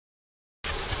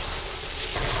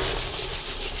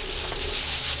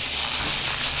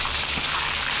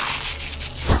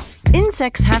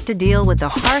Insects have to deal with the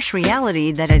harsh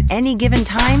reality that at any given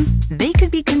time, they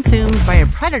could be consumed by a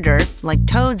predator like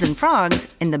toads and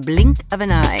frogs in the blink of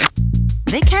an eye.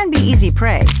 They can be easy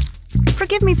prey.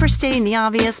 Forgive me for stating the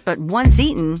obvious, but once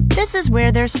eaten, this is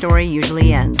where their story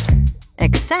usually ends.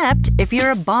 Except if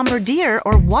you're a bombardier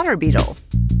or water beetle.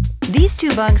 These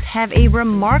two bugs have a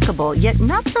remarkable yet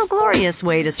not so glorious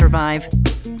way to survive: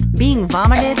 being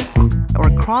vomited or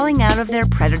crawling out of their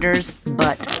predator's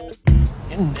butt.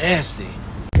 You're nasty.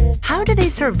 How do they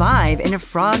survive in a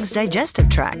frog's digestive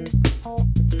tract?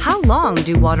 How long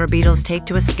do water beetles take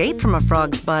to escape from a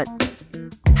frog's butt?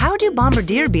 How do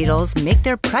bombardier beetles make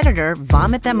their predator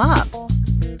vomit them up?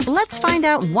 Let's find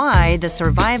out why the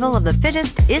survival of the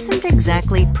fittest isn't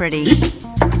exactly pretty.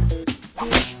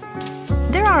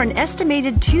 There are an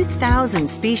estimated 2,000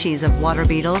 species of water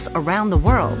beetles around the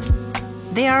world.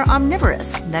 They are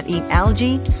omnivorous that eat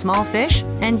algae, small fish,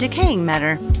 and decaying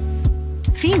matter.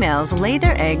 Females lay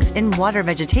their eggs in water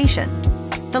vegetation.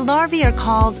 The larvae are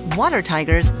called water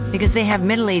tigers because they have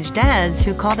middle-aged dads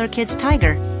who call their kids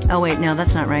tiger. Oh wait, no,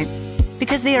 that's not right.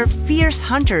 Because they are fierce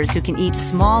hunters who can eat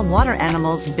small water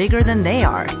animals bigger than they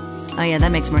are. Oh yeah,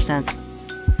 that makes more sense.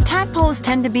 Tadpoles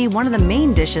tend to be one of the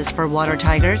main dishes for water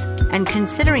tigers, and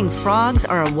considering frogs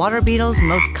are a water beetle's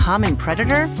most common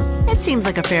predator, it seems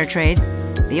like a fair trade.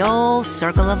 The old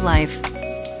circle of life.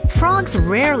 Frogs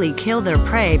rarely kill their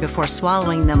prey before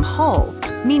swallowing them whole,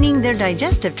 meaning their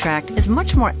digestive tract is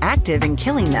much more active in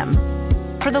killing them.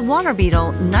 For the water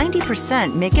beetle,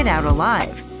 90% make it out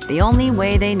alive, the only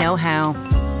way they know how: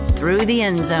 through the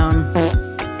end zone.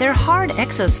 Their hard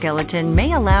exoskeleton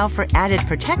may allow for added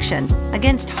protection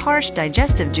against harsh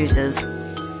digestive juices.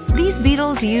 These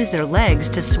beetles use their legs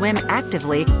to swim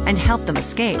actively and help them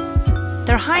escape.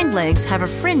 Their hind legs have a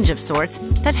fringe of sorts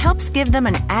that helps give them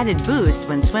an added boost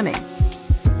when swimming.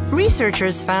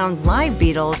 Researchers found live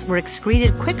beetles were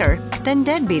excreted quicker than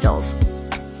dead beetles.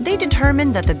 They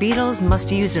determined that the beetles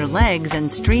must use their legs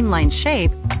and streamlined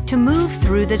shape to move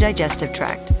through the digestive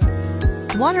tract.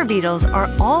 Water beetles are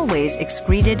always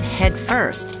excreted head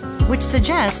first, which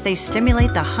suggests they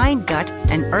stimulate the hindgut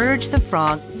and urge the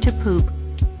frog to poop.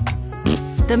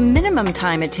 The minimum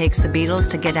time it takes the beetles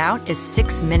to get out is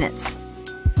 6 minutes.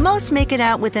 Most make it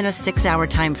out within a 6-hour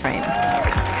time frame.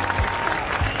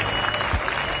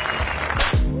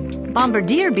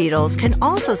 Bombardier beetles can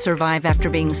also survive after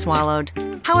being swallowed.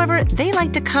 However, they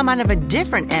like to come out of a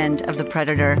different end of the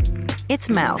predator: its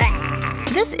mouth.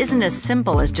 This isn't as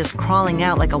simple as just crawling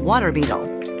out like a water beetle.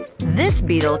 This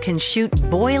beetle can shoot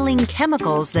boiling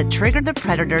chemicals that trigger the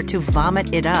predator to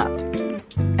vomit it up.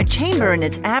 A chamber in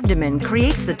its abdomen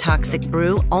creates the toxic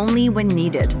brew only when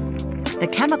needed. The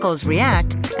chemicals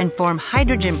react and form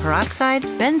hydrogen peroxide,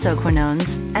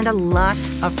 benzoquinones, and a lot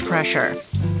of pressure.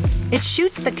 It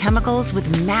shoots the chemicals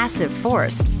with massive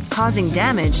force, causing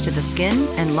damage to the skin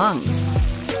and lungs.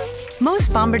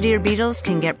 Most bombardier beetles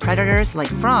can get predators like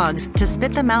frogs to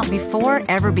spit them out before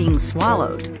ever being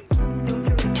swallowed.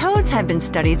 Toads have been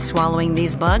studied swallowing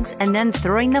these bugs and then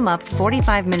throwing them up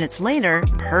 45 minutes later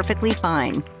perfectly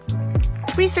fine.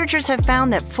 Researchers have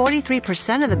found that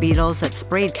 43% of the beetles that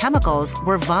sprayed chemicals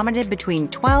were vomited between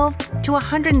 12 to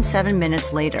 107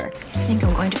 minutes later. I think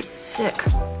I'm going to be sick.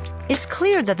 It's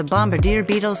clear that the bombardier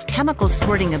beetle's chemical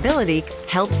squirting ability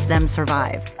helps them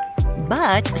survive.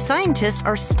 But scientists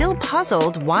are still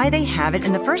puzzled why they have it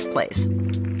in the first place.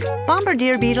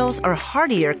 Bombardier beetles are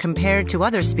hardier compared to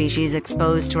other species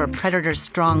exposed to a predator's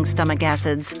strong stomach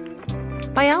acids.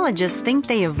 Biologists think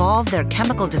they evolved their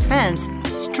chemical defense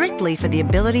strictly for the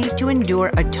ability to endure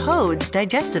a toad's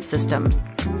digestive system.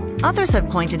 Others have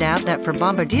pointed out that for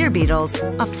bombardier beetles,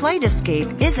 a flight escape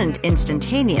isn't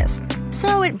instantaneous,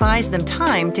 so it buys them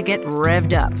time to get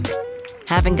revved up.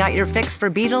 Haven't got your fix for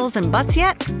beetles and butts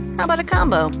yet? How about a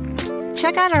combo?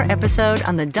 Check out our episode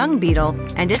on the dung beetle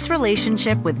and its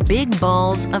relationship with big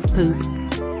balls of poop.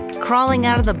 Crawling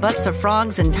out of the butts of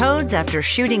frogs and toads after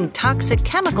shooting toxic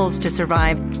chemicals to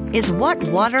survive is what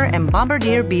water and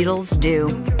bombardier beetles do.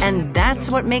 And that's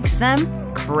what makes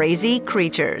them crazy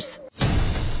creatures.